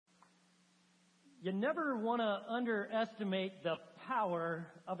You never want to underestimate the power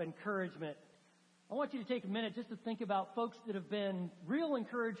of encouragement. I want you to take a minute just to think about folks that have been real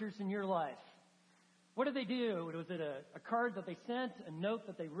encouragers in your life. What did they do? Was it a card that they sent, a note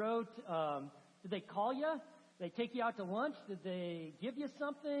that they wrote? Did they call you? Did they take you out to lunch? Did they give you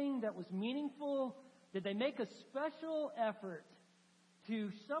something that was meaningful? Did they make a special effort to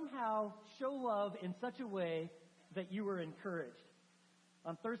somehow show love in such a way that you were encouraged?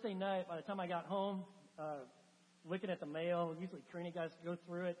 On Thursday night, by the time I got home, looking at the mail, usually Karina guys go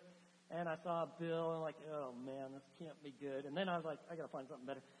through it, and I saw a bill, and I'm like, oh man, this can't be good. And then I was like, I gotta find something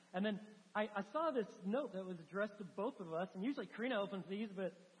better. And then I saw this note that was addressed to both of us, and usually Karina opens these,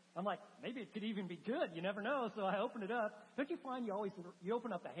 but I'm like, maybe it could even be good. You never know. So I opened it up. Don't you find you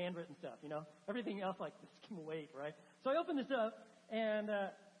open up the handwritten stuff, you know? Everything else, like, this can wait, right? So I opened this up and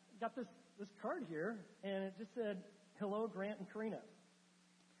got this card here, and it just said, hello, Grant and Karina.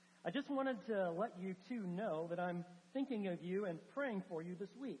 I just wanted to let you two know that I'm thinking of you and praying for you this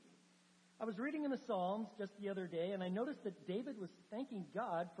week. I was reading in the Psalms just the other day, and I noticed that David was thanking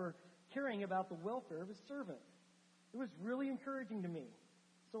God for caring about the welfare of his servant. It was really encouraging to me.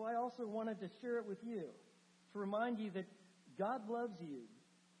 So I also wanted to share it with you, to remind you that God loves you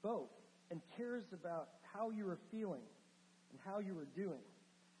both and cares about how you are feeling and how you are doing.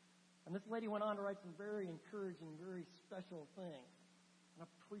 And this lady went on to write some very encouraging, very special things. And I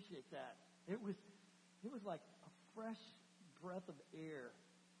appreciate that. It was like a fresh breath of air,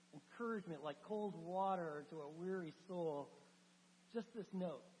 encouragement like cold water to a weary soul. Just this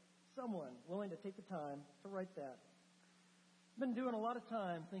note, someone willing to take the time to write that. I've been doing a lot of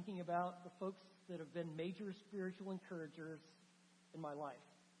time thinking about the folks that have been major spiritual encouragers in my life.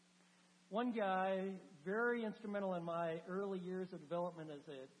 One guy, very instrumental in my early years of development as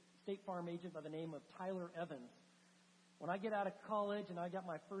a State Farm agent by the name of Tyler Evans. When I get out of college and I got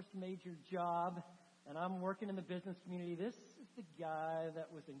my first major job and I'm working in the business community, this is the guy that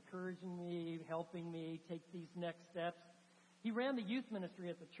was encouraging me, helping me take these next steps. He ran the youth ministry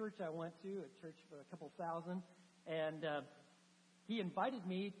at the church I went to, a church for a couple thousand, and he invited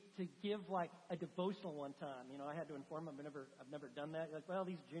me to give like a devotional one time. You know, I had to inform him I've never done that. He's like, well,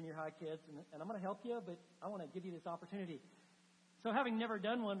 these junior high kids, and I'm going to help you, but I want to give you this opportunity. So having never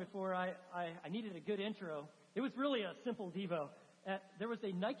done one before, I needed a good intro. It was really a simple devo. There was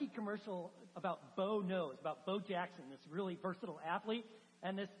a Nike commercial about Bo Knows, about Bo Jackson, this really versatile athlete.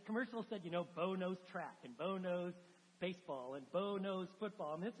 And this commercial said, you know, Bo knows track, and Bo knows baseball, and Bo knows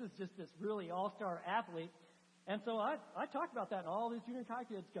football. And this is just this really all-star athlete. And so I talked about that, and all these junior high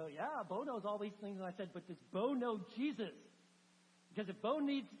kids go, yeah, Bo knows all these things. And I said, but does Bo know Jesus? Because if Bo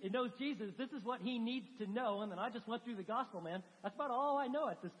knows Jesus, this is what he needs to know. And then I just went through the gospel, man. That's about all I know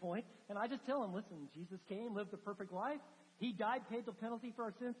at this point. And I just tell him, listen, Jesus came, lived the perfect life. He died, paid the penalty for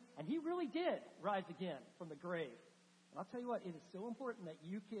our sins. And he really did rise again from the grave. And I'll tell you what, it is so important that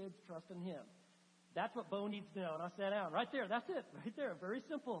you kids trust in him. That's what Bo needs to know. And I sat down right there. That's it. Right there. Very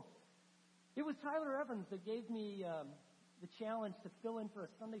simple. It was Tyler Evans that gave me the challenge to fill in for a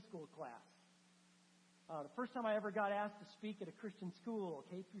Sunday school class. The first time I ever got asked to speak at a Christian school,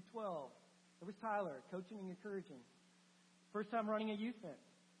 K through 12, it was Tyler, coaching and encouraging. First time running a youth event.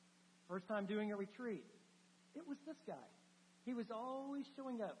 First time doing a retreat. It was this guy. He was always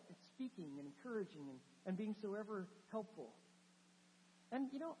showing up and speaking and encouraging and being so ever helpful. And,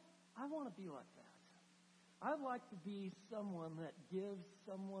 you know, I want to be like that. I'd like to be someone that gives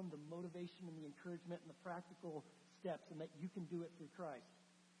someone the motivation and the encouragement and the practical steps, and that you can do it through Christ.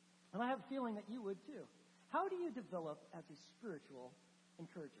 And I have a feeling that you would too. How do you develop as a spiritual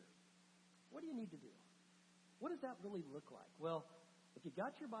encourager? What do you need to do? What does that really look like? Well, if you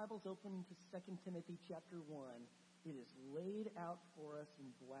got your Bibles open to 2 Timothy chapter 1, it is laid out for us in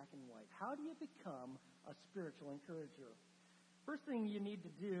black and white. How do you become a spiritual encourager? First thing you need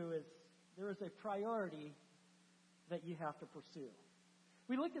to do is there is a priority that you have to pursue.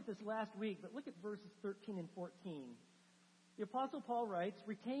 We looked at this last week, but look at verses 13 and 14. The Apostle Paul writes,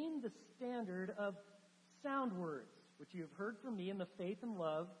 retain the standard of sound words, which you have heard from me in the faith and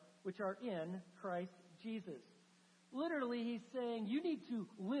love which are in Christ Jesus. Literally, he's saying you need to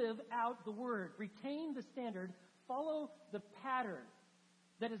live out the word. Retain the standard. Follow the pattern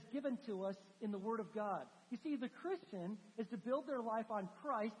that is given to us in the Word of God. You see, the Christian is to build their life on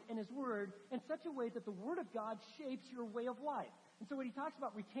Christ and His Word in such a way that the Word of God shapes your way of life. And so when he talks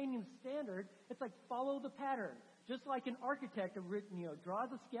about retaining the standard, it's like follow the pattern. Just like an architect draws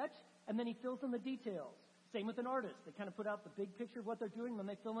a sketch and then he fills in the details. Same with an artist. They kind of put out the big picture of what they're doing, then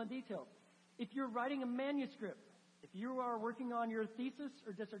they fill in the details. If you're writing a manuscript, if you are working on your thesis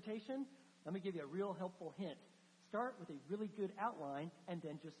or dissertation, let me give you a real helpful hint. Start with a really good outline and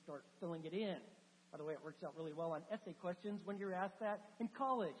then just start filling it in. By the way, it works out really well on essay questions when you're asked that in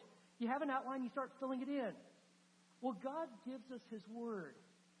college. You have an outline, you start filling it in. Well, God gives us His Word.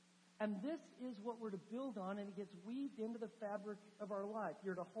 And this is what we're to build on, and it gets weaved into the fabric of our life.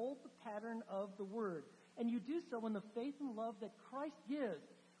 You're to hold the pattern of the Word. And you do so in the faith and love that Christ gives.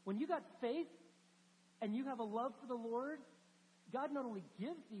 When you got faith and you have a love for the Lord, God not only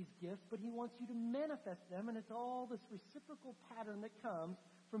gives these gifts, but He wants you to manifest them, and it's all this reciprocal pattern that comes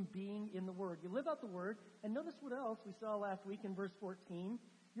from being in the Word. You live out the Word, and notice what else we saw last week in verse 14.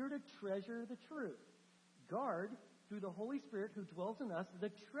 You're to treasure the truth. Guard, through the Holy Spirit who dwells in us,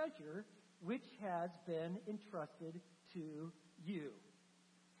 the treasure which has been entrusted to you.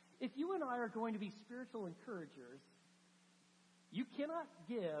 If you and I are going to be spiritual encouragers, you cannot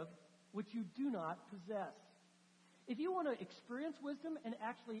give what you do not possess. If you want to experience wisdom and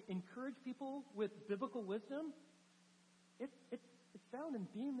actually encourage people with biblical wisdom, it's found in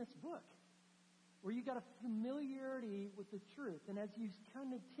being this book, where you got a familiarity with the truth. And as you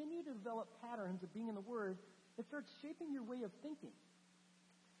continue to develop patterns of being in the Word, it starts shaping your way of thinking.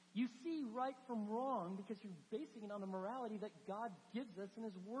 You see right from wrong because you're basing it on the morality that God gives us in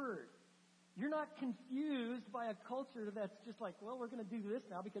His Word. You're not confused by a culture that's just like, well, we're going to do this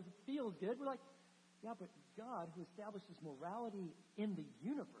now because it feels good. We're like, yeah, but God, who establishes morality in the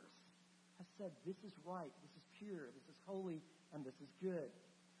universe, has said this is right, this is pure, this is holy, and this is good.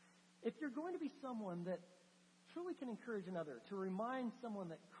 If you're going to be someone that truly can encourage another, to remind someone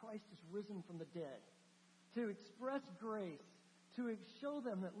that Christ is risen from the dead, to express grace, to show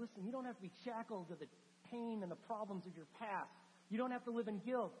them that, listen, you don't have to be shackled to the pain and the problems of your past. You don't have to live in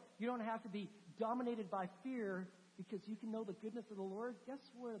guilt. You don't have to be dominated by fear because you can know the goodness of the Lord. Guess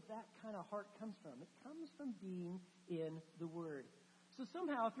where that kind of heart comes from? It comes from being in the Word. So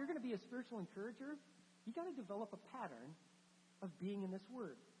somehow, if you're going to be a spiritual encourager, you got to develop a pattern of being in this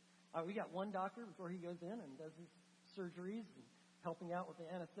Word. We got one doctor before he goes in and does his surgeries and helping out with the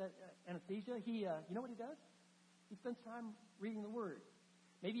anesthesia. He, you know what he does? He spends time reading the Word.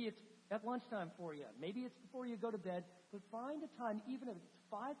 Maybe it's at lunchtime for you. Maybe it's before you go to bed. But find a time, even if it's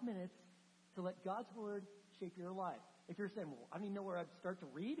 5 minutes, to let God's Word shape your life. If you're saying, well, I don't even know where I'd start to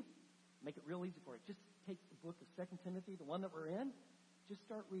read, make it real easy for you. Just take the book of 2 Timothy, the one that we're in. Just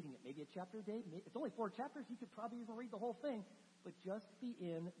start reading it. Maybe a chapter a day. It's only 4 chapters. You could probably even read the whole thing. But just be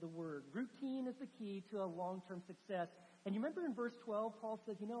in the Word. Routine is the key to a long-term success. And you remember in verse 12, Paul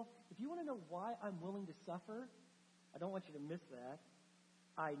says, if you want to know why I'm willing to suffer, I don't want you to miss that.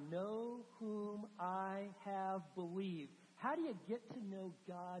 I know whom I have believed. How do you get to know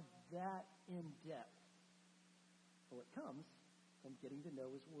God that in depth? Well, it comes from getting to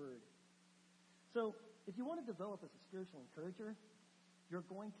know His Word. So, if you want to develop as a spiritual encourager, you're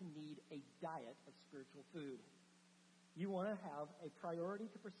going to need a diet of spiritual food. You want to have a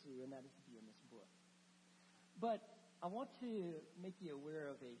priority to pursue, and that is to be in this book. But I want to make you aware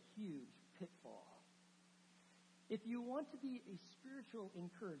of a huge pitfall. If you want to be a spiritual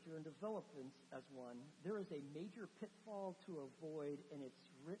encourager and develop as one, there is a major pitfall to avoid, and it's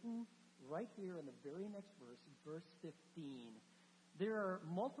written right here in the very next verse, verse 15. There are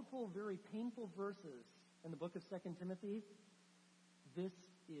multiple very painful verses in the book of 2 Timothy. This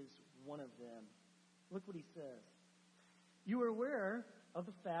is one of them. Look what he says. You are aware of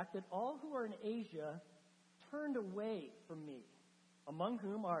the fact that all who are in Asia turned away from me, among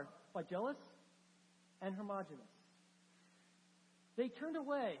whom are Phygellus and Hermogenes. They turned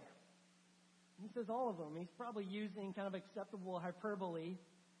away. He says all of them. He's probably using kind of acceptable hyperbole.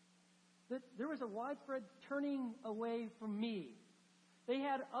 That there was a widespread turning away from me. They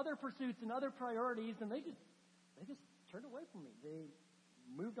had other pursuits and other priorities, and they just turned away from me. They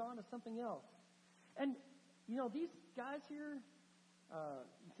moved on to something else. And these guys here,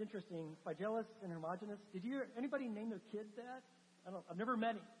 it's interesting. Phygellus and Hermogenes. Anybody name their kid that? I've never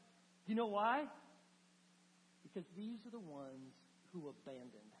met him. Do you know why? Because these are the ones who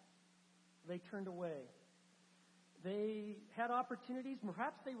abandoned. They turned away. They had opportunities.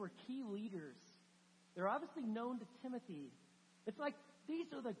 Perhaps they were key leaders. They're obviously known to Timothy. It's like these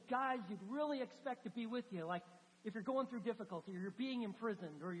are the guys you'd really expect to be with you. Like if you're going through difficulty or you're being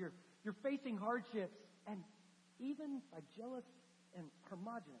imprisoned or you're facing hardships. And even Phygellus and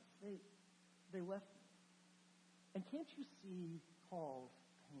Hermogenes, they left me. And can't you see Paul's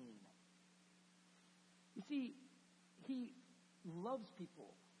pain? You see, he loves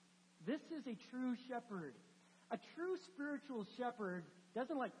people. This is a true shepherd. A true spiritual shepherd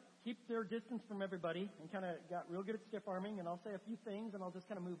doesn't keep their distance from everybody and kind of got real good at stiff arming and I'll say a few things and I'll just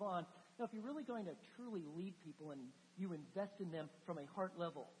kind of move on. No, if you're really going to truly lead people and you invest in them from a heart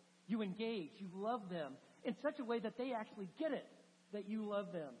level, you engage, you love them in such a way that they actually get it, that you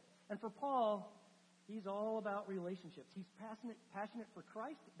love them. And for Paul, He's all about relationships. He's passionate for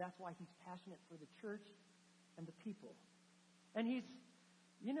Christ. That's why he's passionate for the church and the people. And you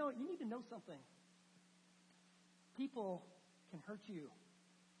need to know something. People can hurt you.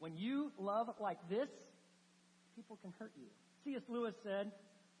 When you love like this, people can hurt you. C.S. Lewis said,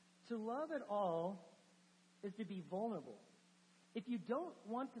 "To love at all is to be vulnerable. If you don't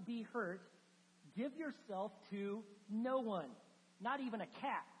want to be hurt, give yourself to no one, not even a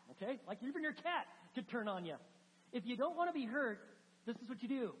cat, okay? Like even your cat could turn on you. If you don't want to be hurt, this is what you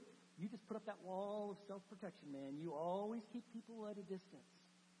do. You just put up that wall of self-protection, man. You always keep people at a distance.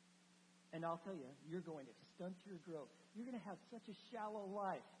 And I'll tell you, you're going to stunt your growth. You're going to have such a shallow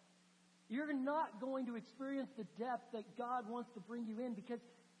life. You're not going to experience the depth that God wants to bring you in because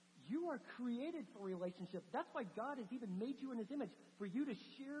you are created for relationship. That's why God has even made you in his image, for you to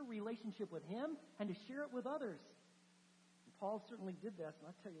share relationship with him and to share it with others. And Paul certainly did this, and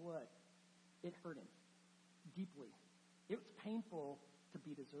I'll tell you what, it hurt him deeply. It was painful to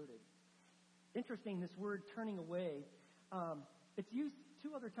be deserted. Interesting, this word turning away, it's used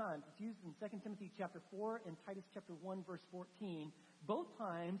two other times. It's used in 2 Timothy chapter 4 and Titus chapter 1, verse 14. Both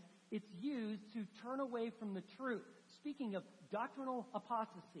times, it's used to turn away from the truth. Speaking of doctrinal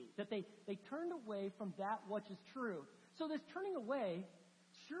apostasy, that they turned away from that which is true. So this turning away,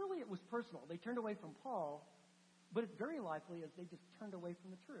 surely it was personal. They turned away from Paul, but it's very likely as they just turned away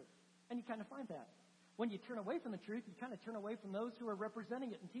from the truth. And you kind of find that. When you turn away from the truth, you kind of turn away from those who are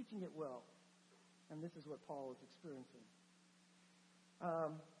representing it and teaching it well. And this is what Paul is experiencing.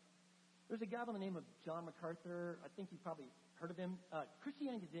 There's a guy by the name of John MacArthur. I think you've probably heard of him.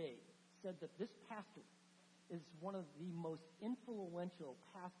 Christianity Today said that this pastor is one of the most influential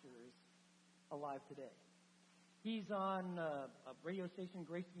pastors alive today. He's on a radio station,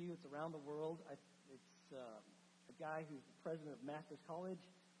 Graceview. It's around the world. It's a guy who's the president of Masters College,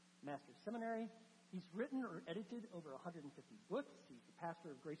 Masters Seminary. He's written or edited over 150 books. He's the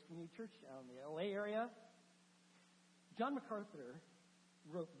pastor of Grace Community Church out in the LA area. John MacArthur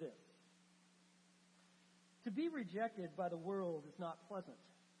wrote this: "To be rejected by the world is not pleasant,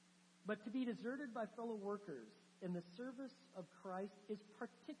 but to be deserted by fellow workers in the service of Christ is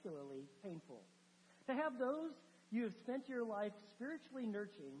particularly painful. To have those you have spent your life spiritually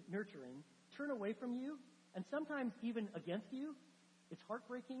nurturing turn away from you, and sometimes even against you, it's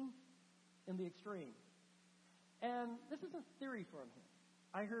heartbreaking in the extreme." And this isn't theory from him.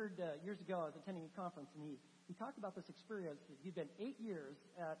 I heard years ago, I was attending a conference, and he talked about this experience. He'd been 8 years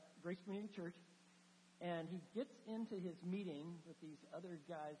at Grace Community Church, and he gets into his meeting with these other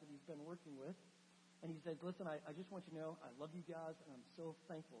guys that he's been working with, and he says, "Listen, I just want you to know, I love you guys, and I'm so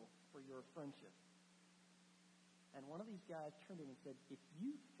thankful for your friendship." And one of these guys turned to him and said, "If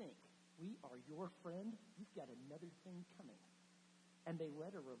you think we are your friend, you've got another thing coming." And they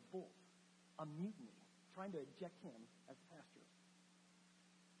led a revolt, a mutiny, trying to eject him as pastor.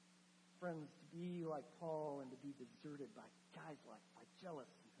 Friends, to be like Paul and to be deserted by guys like jealous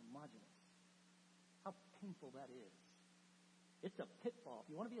and homogenous, how painful that is. It's a pitfall. If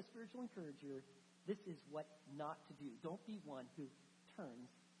you want to be a spiritual encourager, this is what not to do. Don't be one who turns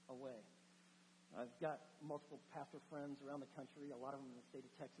away. I've got multiple pastor friends around the country, a lot of them in the state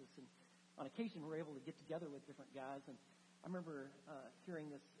of Texas, and on occasion we're able to get together with different guys, and I remember hearing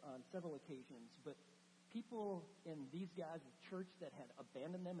this on several occasions, but people in these guys' church that had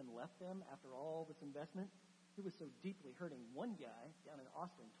abandoned them and left them after all this investment, it was so deeply hurting. One guy down in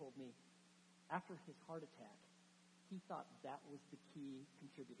Austin told me after his heart attack, he thought that was the key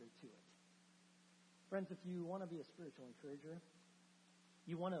contributor to it. Friends, if you want to be a spiritual encourager,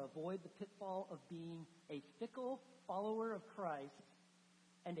 you want to avoid the pitfall of being a fickle follower of Christ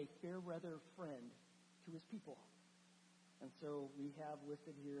and a fair-weather friend to his people. And so we have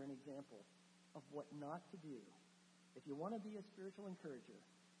listed here an example of what not to do. If you want to be a spiritual encourager,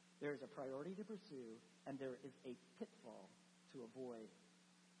 there is a priority to pursue, and there is a pitfall to avoid.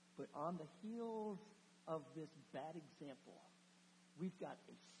 But on the heels of this bad example, we've got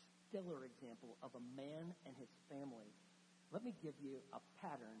a stellar example of a man and his family. Let me give you a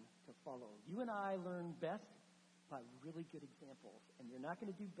pattern to follow. You and I learn best by really good examples, and you're not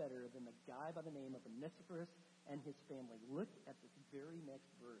going to do better than the guy by the name of Onesiphorus and his family. Look at this very next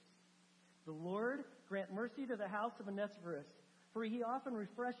verse. "The Lord grant mercy to the house of Onesiphorus, for he often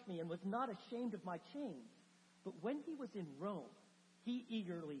refreshed me and was not ashamed of my chains. But when he was in Rome, he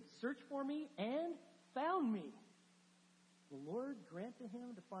eagerly searched for me and found me. The Lord grant to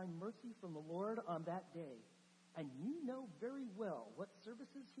him to find mercy from the Lord on that day. And you know very well what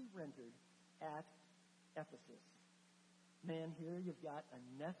services he rendered at Ephesus." Man, here you've got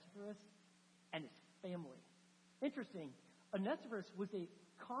Onesiphorus and his family. Interesting, Onesiphorus was a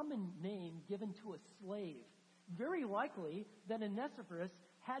common name given to a slave. Very likely that Onesiphorus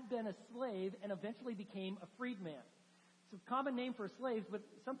had been a slave and eventually became a freedman. It's a common name for slaves, but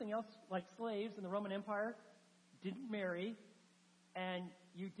something else like slaves in the Roman Empire didn't marry, and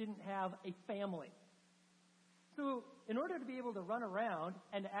you didn't have a family. So in order to be able to run around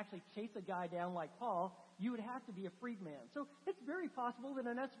and to actually chase a guy down like Paul, you would have to be a freedman. So it's very possible that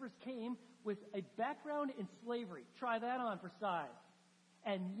Onesiphorus came with a background in slavery. Try that on for size.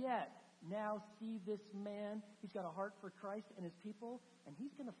 And yet, now see this man. He's got a heart for Christ and his people, and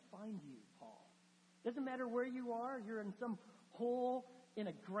he's going to find you, Paul. Doesn't matter where you are. You're in some hole in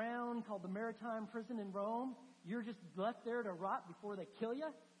a ground called the Maritime Prison in Rome. You're just left there to rot before they kill you.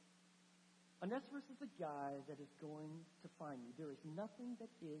 Onesiphorus is the guy that is going to find you. There is nothing that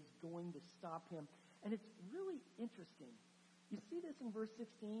is going to stop him. And it's really interesting. You see this in verse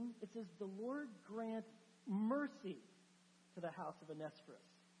 16? It says, the Lord grant mercy to the house of Onesiphorus.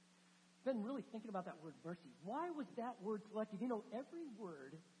 I've been really thinking about that word mercy. Why was that word selected? You know, every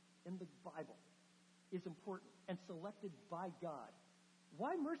word in the Bible is important and selected by God.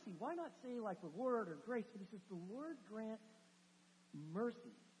 Why mercy? Why not say like reward or grace? But he says, the Lord grant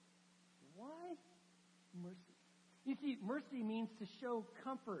mercy. Why mercy? You see, mercy means to show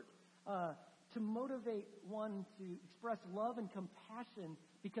comfort, to motivate one to express love and compassion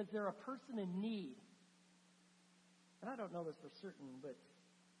because they're a person in need. And I don't know this for certain, but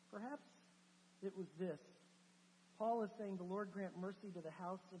perhaps it was this. Paul is saying the Lord grant mercy to the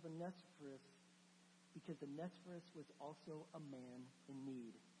house of Onesiphorus because Onesiphorus was also a man in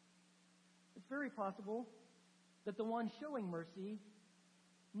need. It's very possible that the one showing mercy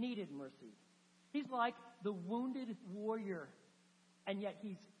needed mercy. He's like the wounded warrior, and yet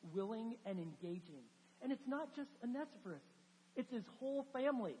he's willing and engaging. And it's not just Onesiphorus. It's his whole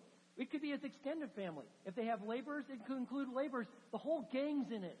family. It could be his extended family. If they have laborers, it could include laborers. The whole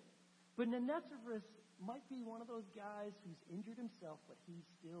gang's in it. But Onesiphorus might be one of those guys who's injured himself, but he's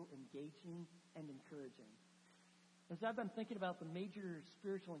still engaging and encouraging. As I've been thinking about the major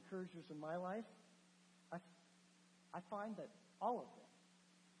spiritual encouragers in my life, I find that all of them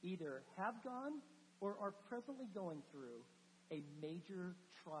either have gone or are presently going through a major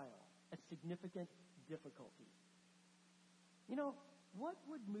trial, a significant difficulty. You know, what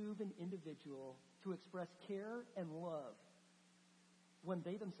would move an individual to express care and love when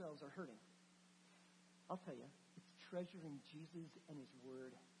they themselves are hurting? I'll tell you, it's treasuring Jesus and his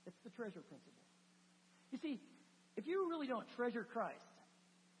word. It's the treasure principle. You see, if you really don't treasure Christ,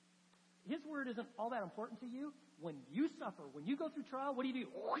 his word isn't all that important to you. When you suffer, when you go through trial, what do? You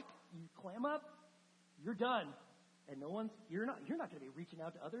clam up, you're done. And you're not going to be reaching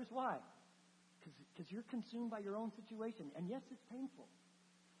out to others. Why? Because you're consumed by your own situation. And yes, it's painful.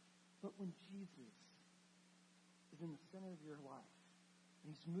 But when Jesus is in the center of your life,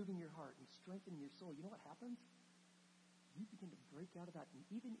 and he's moving your heart and strengthening your soul, you know what happens? You begin to break out of that. And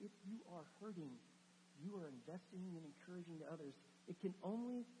even if you are hurting, you are investing and encouraging to others. It can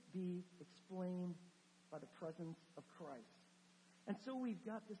only be explained by the presence of Christ. And so we've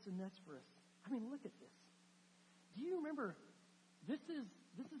got this Onesiphorus. I mean, look at this. Do you remember, this is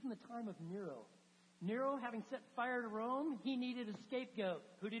in the time of Nero. Nero, having set fire to Rome, he needed a scapegoat.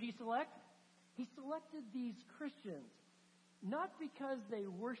 Who did he select? He selected these Christians, not because they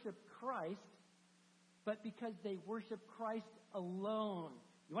worship Christ, but because they worship Christ alone.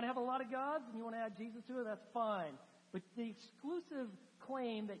 You want to have a lot of gods and you want to add Jesus to it, that's fine. But the exclusive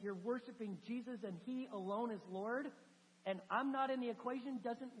claim that you're worshiping Jesus and he alone is Lord, and I'm not in the equation,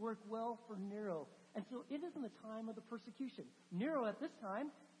 doesn't work well for Nero. And so it is in the time of the persecution. Nero at this time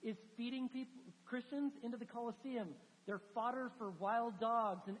is feeding Christians into the Colosseum. They're fodder for wild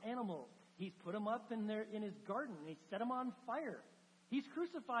dogs and animals. He's put them up in his garden and he set them on fire. He's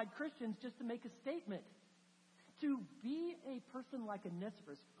crucified Christians just to make a statement. To be a person like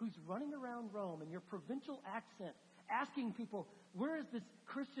Onesiphorus who's running around Rome in your provincial accent, asking people, where is this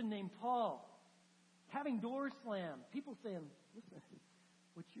Christian named Paul? Having doors slammed. People saying, listen,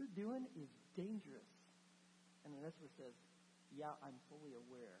 what you're doing is dangerous. And Onesiphorus says, yeah, I'm fully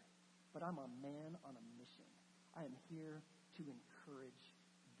aware, but I'm a man on a mission. I am here to encourage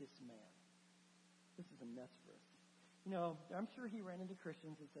this man. This is Onesiphorus. You know, I'm sure he ran into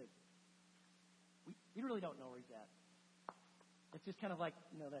Christians and said, we really don't know where he's at. It's just kind of like,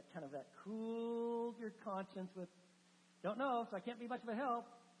 you know, that cool your conscience with, don't know, so I can't be much of a help.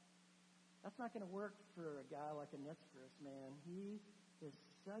 That's not going to work for a guy like Onesiphorus, man. He is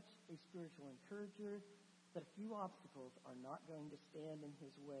such a spiritual encourager that a few obstacles are not going to stand in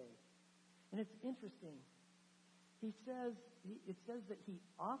his way. And it's interesting. It says that he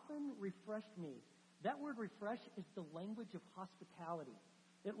often refreshed me. That word refresh is the language of hospitality.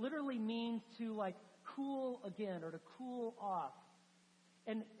 It literally means to like cool again or to cool off.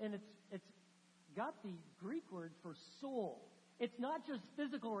 And it's got the Greek word for soul. It's not just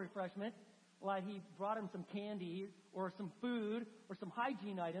physical refreshment, like he brought him some candy or some food or some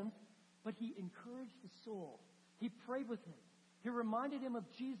hygiene items, but he encouraged the soul. He prayed with him. He reminded him of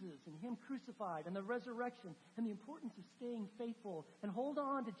Jesus and him crucified and the resurrection and the importance of staying faithful and hold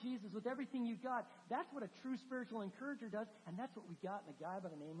on to Jesus with everything you've got. That's what a true spiritual encourager does, and that's what we got in a guy by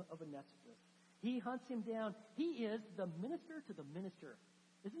the name of Onesimus. He hunts him down. He is the minister to the minister,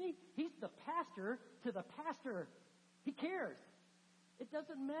 isn't he? He's the pastor to the pastor. He cares. It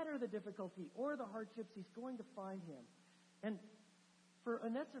doesn't matter the difficulty or the hardships. He's going to find him. And for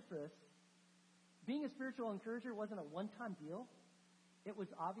Onesimus, being a spiritual encourager wasn't a one-time deal. It was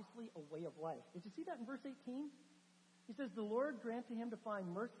obviously a way of life. Did you see that in verse 18? He says, the Lord grant to him to find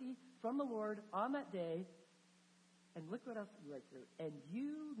mercy from the Lord on that day. And look what else he writes here. And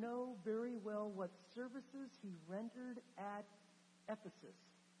you know very well what services he rendered at Ephesus.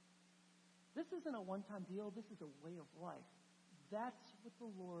 This isn't a one-time deal. This is a way of life. That's what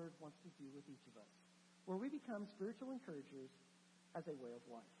the Lord wants to do with each of us, where we become spiritual encouragers as a way of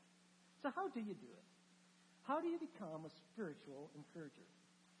life. So how do you do it? How do you become a spiritual encourager?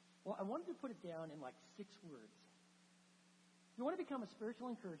 Well, I wanted to put it down in like 6 words. If you want to become a spiritual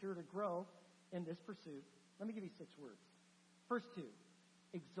encourager to grow in this pursuit, let me give you 6 words. First 2,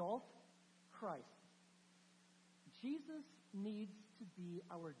 exalt Christ. Jesus needs to be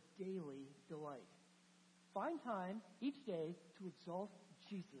our daily delight. Find time each day to exalt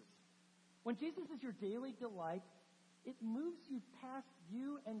Jesus. When Jesus is your daily delight, it moves you past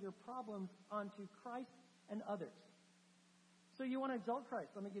you and your problems onto Christ and others. So you want to exalt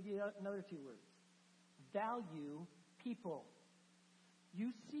Christ. Let me give you another 2 words. Value people.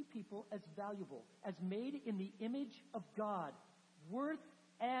 You see people as valuable, as made in the image of God, worth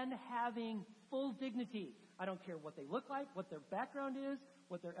and having full dignity. I don't care what they look like, what their background is,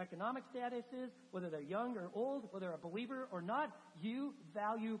 what their economic status is, whether they're young or old, whether they're a believer or not. You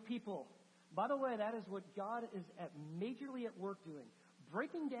value people. By the way, that is what God is majorly at work doing.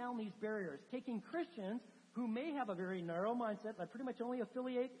 Breaking down these barriers, taking Christians who may have a very narrow mindset, I pretty much only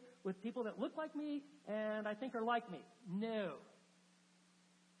affiliate with people that look like me and I think are like me. No.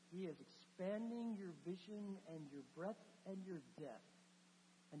 He is expanding your vision and your breadth and your depth.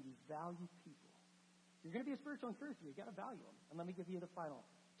 And you value people. If you're going to be a spiritual encourager, you've got to value them. And let me give you the final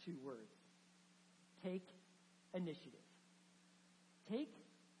 2 words. Take initiative. Take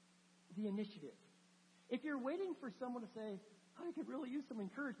the initiative. If you're waiting for someone to say, I could really use some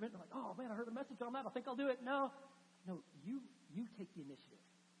encouragement, like, oh man, I heard a message on that, I think I'll do it. No, you take the initiative.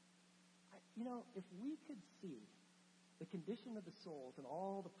 If we could see the condition of the souls and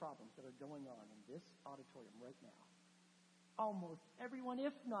all the problems that are going on in this auditorium right now, almost everyone,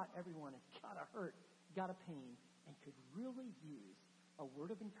 if not everyone, has got a hurt, got a pain, and could really use a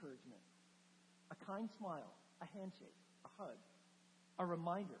word of encouragement, a kind smile, a handshake, a hug, a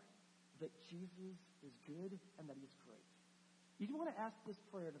reminder that Jesus is good and that he is great. You want to ask this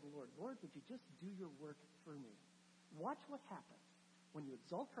prayer to the Lord. Lord, would you just do your work through me? Watch what happens when you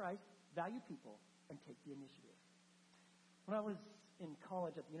exalt Christ, value people, and take the initiative. When I was in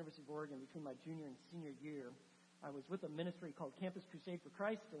college at the University of Oregon between my junior and senior year, I was with a ministry called Campus Crusade for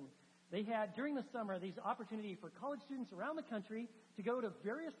Christ, and they had, during the summer, these opportunity for college students around the country to go to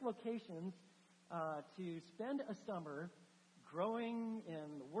various locations to spend a summer growing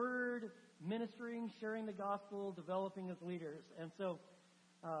in the Word, ministering, sharing the gospel, developing as leaders. And so,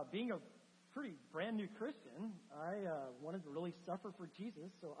 being a pretty brand new Christian, I wanted to really suffer for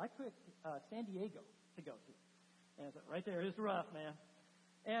Jesus, so I picked San Diego to go to. And I said, right there, it's rough, man.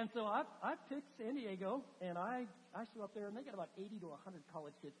 And so I picked San Diego, and I show up there, and they got about 80 to 100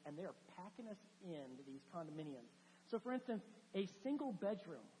 college kids, and they're packing us into these condominiums. So, for instance, a single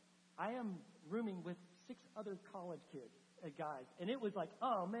bedroom, I am rooming with 6 other college kids, guys, and it was like,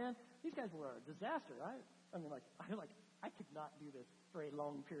 oh man, these guys were a disaster. I could not do this for a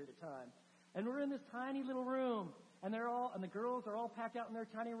long period of time. And we're in this tiny little room, and the girls are all packed out in their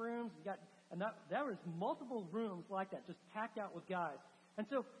tiny rooms. There was multiple rooms like that, just packed out with guys. And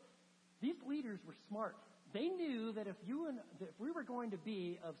so these leaders were smart. They knew that if we were going to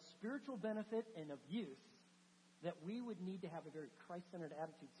be of spiritual benefit and of use, that we would need to have a very Christ-centered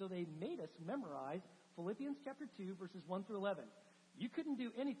attitude. So they made us memorize Philippians chapter 2, verses 1 through 11. You couldn't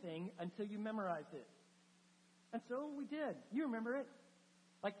do anything until you memorized it. And so we did. You remember it.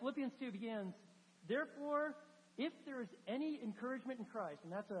 Like Philippians 2 begins, therefore, if there is any encouragement in Christ,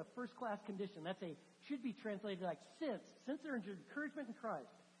 and that's a first-class condition, should be translated like since there is encouragement in Christ,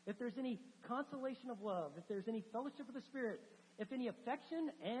 if there's any consolation of love, if there's any fellowship of the Spirit, If any affection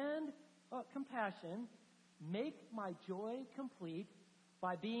and compassion, make my joy complete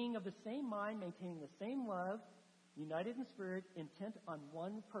by being of the same mind, maintaining the same love, united in spirit, intent on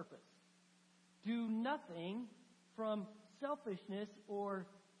one purpose. Do nothing from selfishness or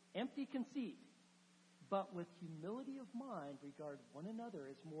empty conceit, but with humility of mind regard one another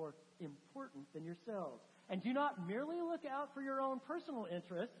as more important than yourselves. And do not merely look out for your own personal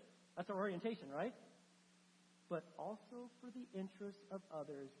interests. That's our orientation, right? But also for the interests of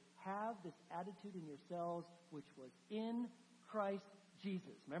others. Have this attitude in yourselves, which was in Christ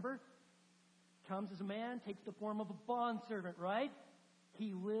Jesus. Remember? Comes as a man, takes the form of a bondservant, right?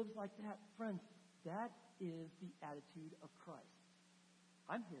 He lives like that. Friends, that is the attitude of Christ.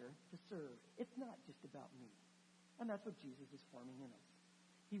 I'm here to serve. It's not just about me. And that's what Jesus is forming in us.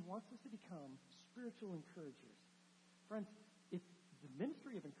 He wants us to become spiritual encouragers. Friends, if the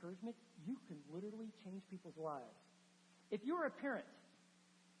ministry of encouragement, you can literally change people's lives. If you're a parent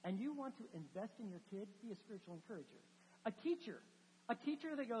and you want to invest in your kid, be a spiritual encourager. A teacher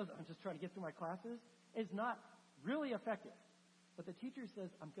that goes, I'm just trying to get through my classes, is not really effective. But the teacher says,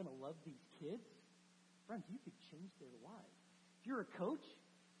 I'm going to love these kids. Friends, you could change their lives. If you're a coach,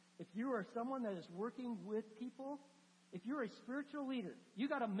 if you are someone that is working with people, if you're a spiritual leader, you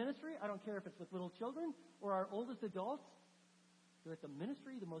got a ministry, I don't care if it's with little children or our oldest adults, you're at the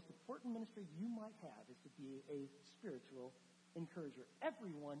ministry, the most important ministry you might have is to be a spiritual encourager.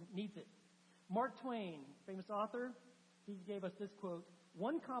 Everyone needs it. Mark Twain, famous author, he gave us this quote,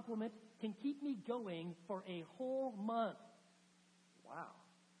 "One compliment can keep me going for a whole month." Wow,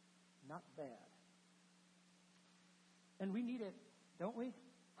 not bad. And we need it, don't we?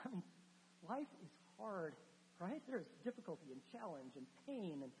 I mean, life is hard, right? There's difficulty and challenge and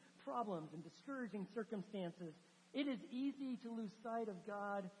pain and problems and discouraging circumstances. It is easy to lose sight of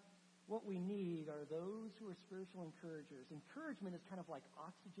God. What we need are those who are spiritual encouragers. Encouragement is kind of like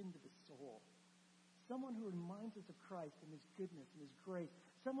oxygen to the soul. Someone who reminds us of Christ and His goodness and His grace.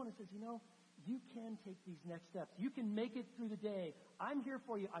 Someone who says, you can take these next steps. You can make it through the day. I'm here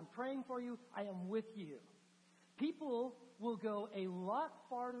for you. I'm praying for you. I am with you. People will go a lot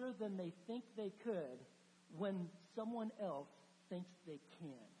farther than they think they could when someone else thinks they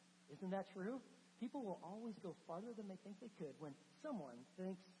can. Isn't that true? People will always go farther than they think they could when someone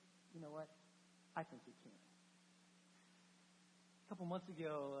thinks, you know what, I think he can. A couple months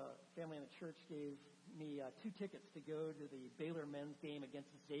ago, a family in the church gave me 2 tickets to go to the Baylor men's game against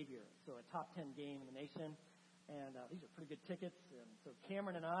Xavier, so a top 10 game in the nation. And these are pretty good tickets. And so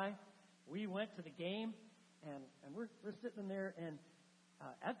Cameron and I, we went to the game, and we're sitting there, and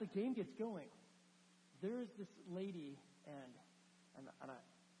as the game gets going, there's this lady, and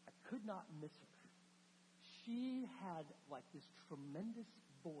I could not miss her. She had like this tremendous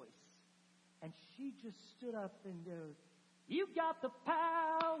voice, and she just stood up and goes, "You got the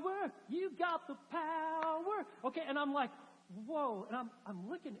power, you got the power." Okay, and I'm like, whoa, and I'm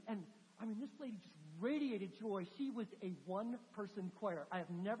looking, and I mean, this lady just radiated joy. She was a one-person choir. I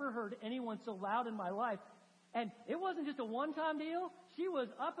have never heard anyone so loud in my life. And it wasn't just a one-time deal. She was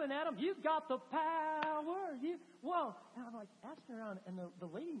up and at 'em. You got the power. Whoa. And I'm like asking around, and the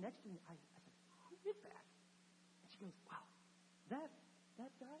lady next to me, I said, "Who is that?" And she goes, "Wow, that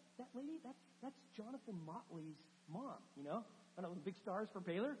lady, that's Jonathan Motley's mom, one of the big stars for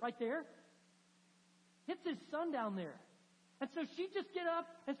Baylor, right there. It's his son down there." And so she'd just get up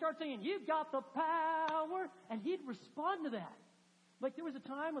and start singing, "You got the power," and he'd respond to that. Like there was a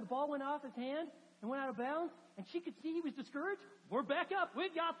time when the ball went off his hand and went out of bounds, and she could see he was discouraged. "We're back up. We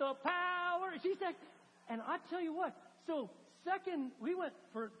got the power." And she said, and I tell you what, so we went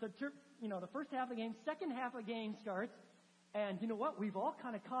for the first half of the game. Second half of the game starts, and you know what? We've all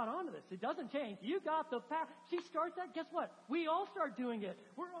kind of caught on to this. It doesn't change. "You got the power." She starts that. Guess what? We all start doing it.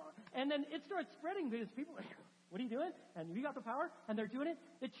 And then it starts spreading because people are like, "What are you doing?" And "You got the power," and they're doing it.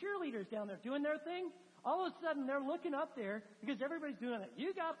 The cheerleaders down there doing their thing. All of a sudden, they're looking up there because everybody's doing it.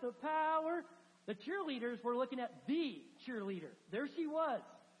 "You got the power." The cheerleaders were looking at the cheerleader. There she was.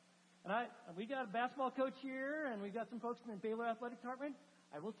 And we got a basketball coach here, and we've got some folks in the Baylor Athletic Department.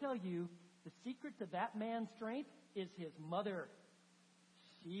 I will tell you, the secret to that man's strength is his mother.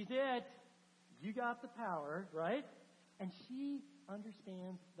 She's it. You got the power, right? And she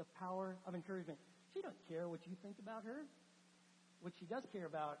understands the power of encouragement. She doesn't care what you think about her. What she does care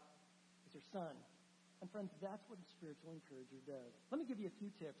about is her son. And friends, that's what a spiritual encourager does. Let me give you a few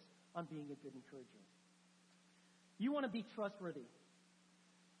tips on being a good encourager. You want to be trustworthy.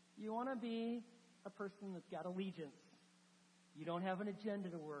 You want to be a person that's got allegiance. You don't have an agenda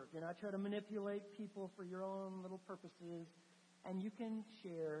to work. You're not trying to manipulate people for your own little purposes. And you can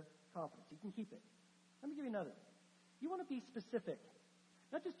share confidence. You can keep it. Let me give you another. You want to be specific.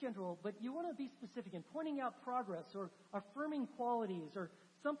 Not just general, but you want to be specific in pointing out progress or affirming qualities or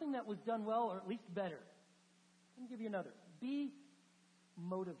something that was done well or at least better. Let me give you another. Be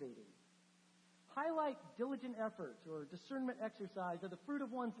motivating. Highlight diligent effort or discernment exercise or the fruit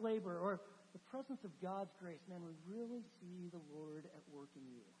of one's labor or the presence of God's grace. Man, we really see the Lord at work in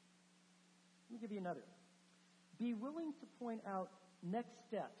you. Let me give you another. Be willing to point out next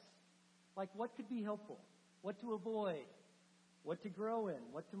steps, like what could be helpful, what to avoid, what to grow in,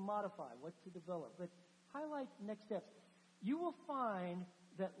 what to modify, what to develop. But highlight next steps. You will find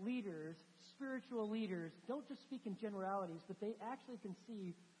that leaders, spiritual leaders, don't just speak in generalities, but they actually can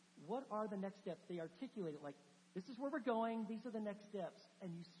see what are the next steps. They articulate it like, this is where we're going, these are the next steps.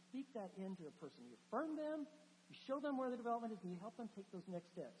 And you speak that into a person. You affirm them, you show them where the development is, and you help them take those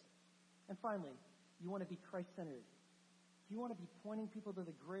next steps. And finally, you want to be Christ-centered. You want to be pointing people to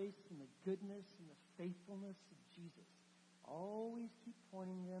the grace and the goodness and the faithfulness of Jesus. Always keep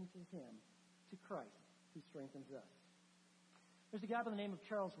pointing them to Him, to Christ, who strengthens us. There's a guy by the name of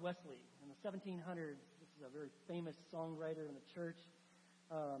Charles Wesley. In the 1700s, this is a very famous songwriter in the church.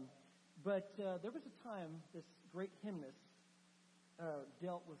 But there was a time this great hymnist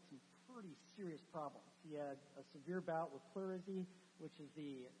dealt with some pretty serious problems. He had a severe bout with pleurisy, which is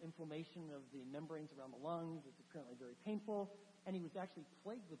the inflammation of the membranes around the lungs. It's apparently very painful. And he was actually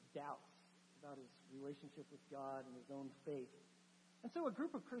plagued with doubts about his relationship with God and his own faith. And so a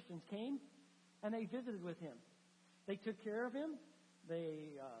group of Christians came and they visited with him. They took care of him.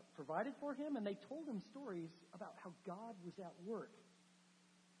 They provided for him. And they told him stories about how God was at work.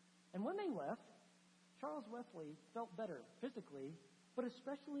 And when they left, Charles Wesley felt better physically, but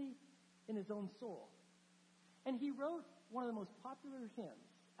especially in his own soul. And he wrote one of the most popular hymns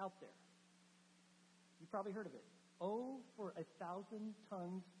out there. You've probably heard of it. Oh, for 1,000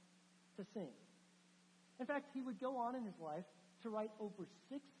 tongues to sing. In fact, he would go on in his life to write over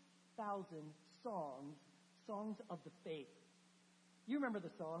 6,000 songs of the faith. You remember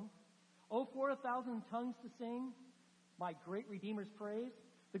the song. Oh, for 1,000 tongues to sing, my great Redeemer's praise,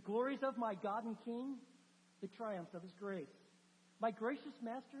 the glories of my God and King, the triumphs of His grace. My gracious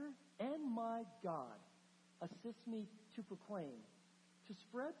Master and my God, assist me to proclaim, to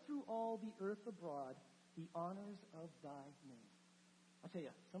spread through all the earth abroad the honors of Thy name. I tell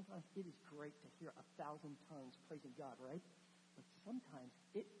you, sometimes it is great to hear 1,000 tongues praising God, right? But sometimes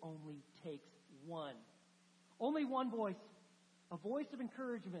it only takes one. Only one voice. A voice of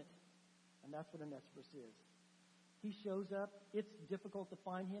encouragement. And that's what Onesimus is. He shows up. It's difficult to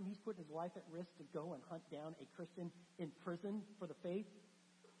find him. He's putting his life at risk to go and hunt down a Christian in prison for the faith.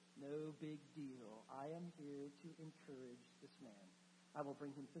 No big deal. I am here to encourage this man. I will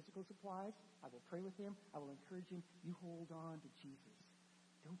bring him physical supplies. I will pray with him. I will encourage him. You hold on to Jesus.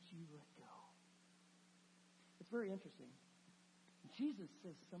 Don't you let go. It's very interesting. Jesus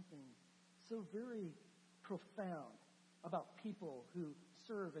says something so very profound about people who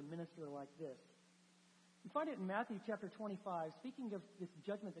serve and minister like this. You find it in Matthew chapter 25, speaking of this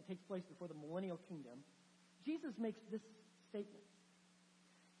judgment that takes place before the millennial kingdom. Jesus makes this statement.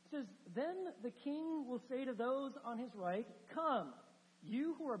 He says, then the king will say to those on his right, come,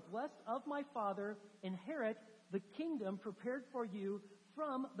 you who are blessed of my Father, inherit the kingdom prepared for you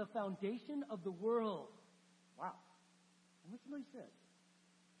from the foundation of the world. Wow. And listen to what he says.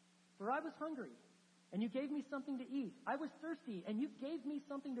 For I was hungry, and you gave me something to eat. I was thirsty, and you gave me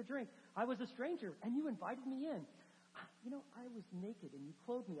something to drink. I was a stranger, and you invited me in. I was naked, and you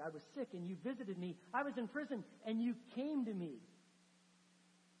clothed me. I was sick, and you visited me. I was in prison, and you came to me.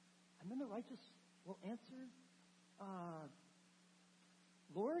 And then the righteous will answer,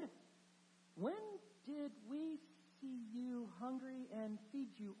 Lord, when did we see you hungry and feed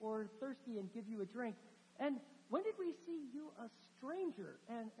you, or thirsty and give you a drink? And when did we see you a stranger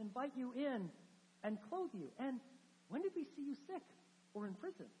and invite you in and clothe you? And when did we see you sick or in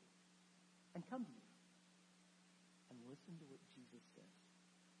prison and come to you? And listen to what Jesus says.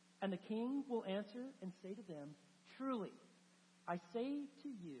 And the king will answer and say to them, truly, I say to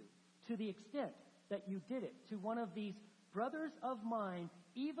you, to the extent that you did it to one of these brothers of mine,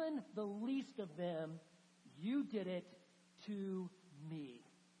 even the least of them, you did it to me.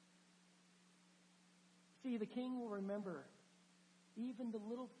 See, the king will remember even the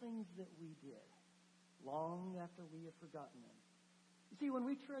little things that we did long after we have forgotten them. You see, when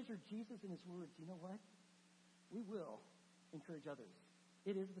we treasure Jesus and His words, you know what? We will encourage others.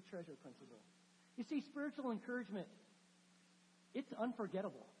 It is the treasure principle. You see, spiritual encouragement, it's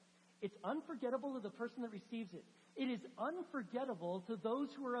unforgettable. It's unforgettable to the person that receives it. It is unforgettable to those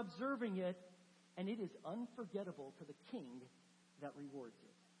who are observing it, and it is unforgettable to the king that rewards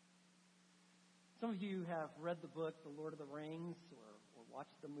it. Some of you have read the book, The Lord of the Rings, or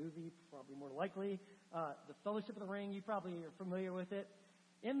watched the movie, probably more likely. The Fellowship of the Ring, you probably are familiar with it.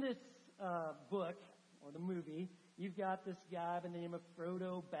 In this book, or the movie, you've got this guy by the name of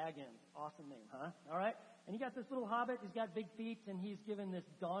Frodo Baggins. Awesome name, huh? All right? And you got this little hobbit, he's got big feet, and he's given this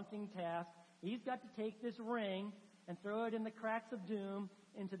daunting task. He's got to take this ring and throw it in the cracks of doom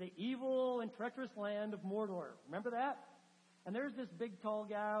into the evil and treacherous land of Mordor. Remember that? And there's this big tall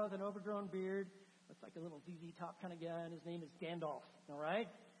guy with an overgrown beard. Looks like a little ZZ Top kind of guy, and his name is Gandalf. All right?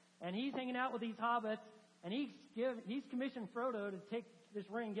 And he's hanging out with these hobbits, and he's commissioned Frodo to take this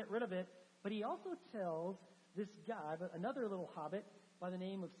ring, get rid of it. But he also tells this guy, another little hobbit, by the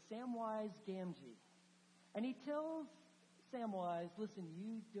name of Samwise Gamgee. And he tells Samwise, listen,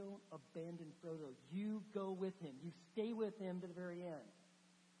 you don't abandon Frodo. You go with him. You stay with him to the very end.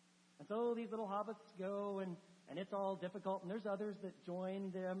 And so these little hobbits go, and it's all difficult. And there's others that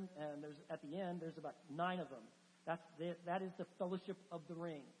join them. And at the end, there's about 9 of them. That is the Fellowship of the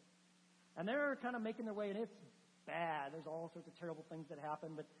Ring. And they're kind of making their way, and it's bad. There's all sorts of terrible things that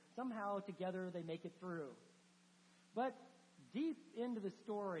happen. But somehow together they make it through. But deep into the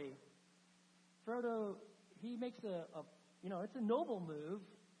story, Frodo, he makes it's a noble move.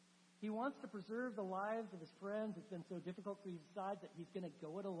 He wants to preserve the lives of his friends. It's been so difficult, so he decides that he's going to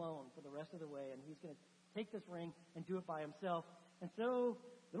go it alone for the rest of the way, and he's going to take this ring and do it by himself. And so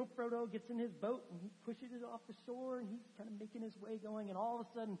little Frodo gets in his boat, and he pushes it off the shore, and he's kind of making his way going, and all of a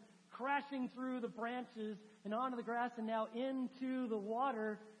sudden, crashing through the branches and onto the grass and now into the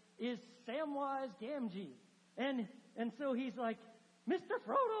water is Samwise Gamgee. And so he's like, Mr.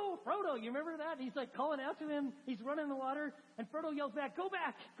 Frodo, you remember that? He's like calling out to him. He's running in the water, and Frodo yells back, go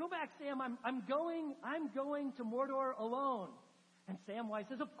back, Sam. I'm going to Mordor alone. And Samwise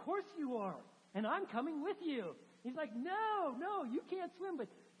says, of course you are, and I'm coming with you. He's like, no, you can't swim. But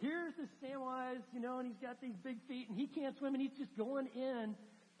here's this Samwise, and he's got these big feet, and he can't swim, and he's just going in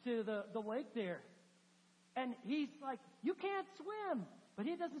to the lake there. And he's like, you can't swim. But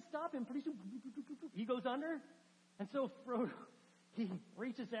he doesn't stop him. Pretty soon, he goes under. And so Frodo, he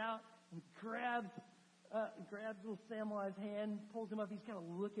reaches out and grabs little Samwise's hand, pulls him up. He's kind of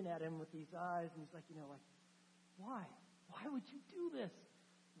looking at him with these eyes, and he's like, why? Why would you do this?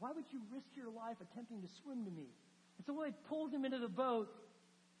 Why would you risk your life attempting to swim to me? And so when he pulls him into the boat,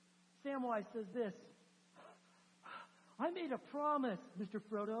 Samwise says this, I made a promise, Mr.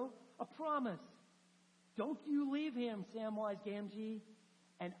 Frodo, a promise. Don't you leave him, Samwise Gamgee.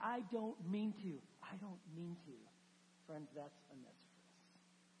 And I don't mean to. Friends, that's a message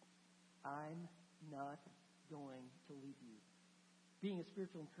for us. I'm not going to leave you. Being a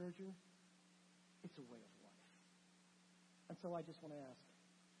spiritual encourager, it's a way of life. And so I just want to ask,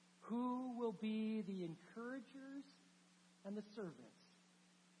 who will be the encouragers and the servants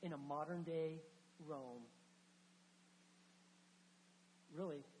in a modern-day Rome?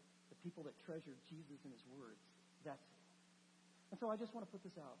 Really, the people that treasure Jesus and his words. That's it. And so I just want to put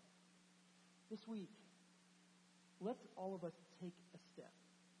this out. This week, let's all of us take a step.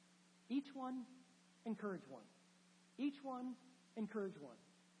 Each one, encourage one. Each one, encourage one.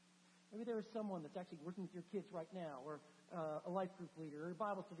 Maybe there is someone that's actually working with your kids right now, or a life group leader, or a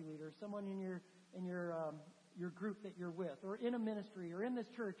Bible study leader, or someone in your group that you're with, or in a ministry, or in this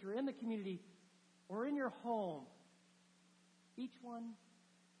church, or in the community, or in your home. Each one,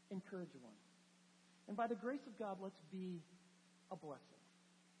 encourage one. And by the grace of God, let's be a blessing.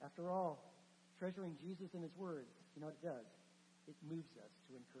 After all, treasuring Jesus and his words, you know what it does? It moves us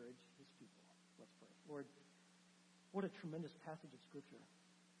to encourage his people. Let's pray. Lord, what a tremendous passage of Scripture.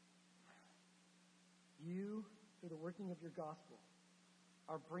 You, through the working of your gospel,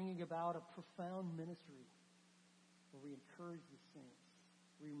 are bringing about a profound ministry where we encourage the saints.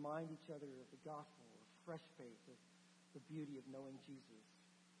 We remind each other of the gospel, of fresh faith, of the beauty of knowing Jesus.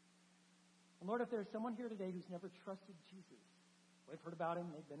 And Lord, if there's someone here today who's never trusted Jesus, they've heard about him,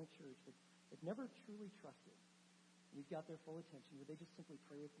 they've been in church, but they've never truly trusted, and you've got their full attention, would they just simply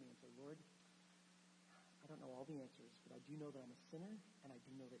pray with me and say, Lord, I don't know all the answers, but I do know that I'm a sinner, and I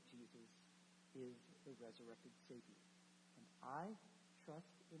do know that Jesus is the resurrected Savior. And I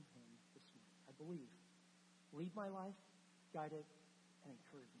trust in him this morning. I believe. Lead my life, guide it, and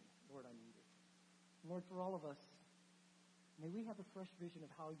encourage me. Lord, I need it. Lord, for all of us, may we have a fresh vision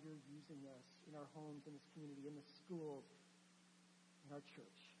of how you're using us in our homes, in this community, in the schools, in our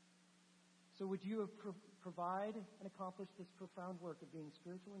church. So would you provide and accomplish this profound work of being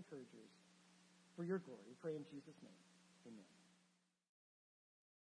spiritual encouragers for your glory? We pray in Jesus' name. Amen.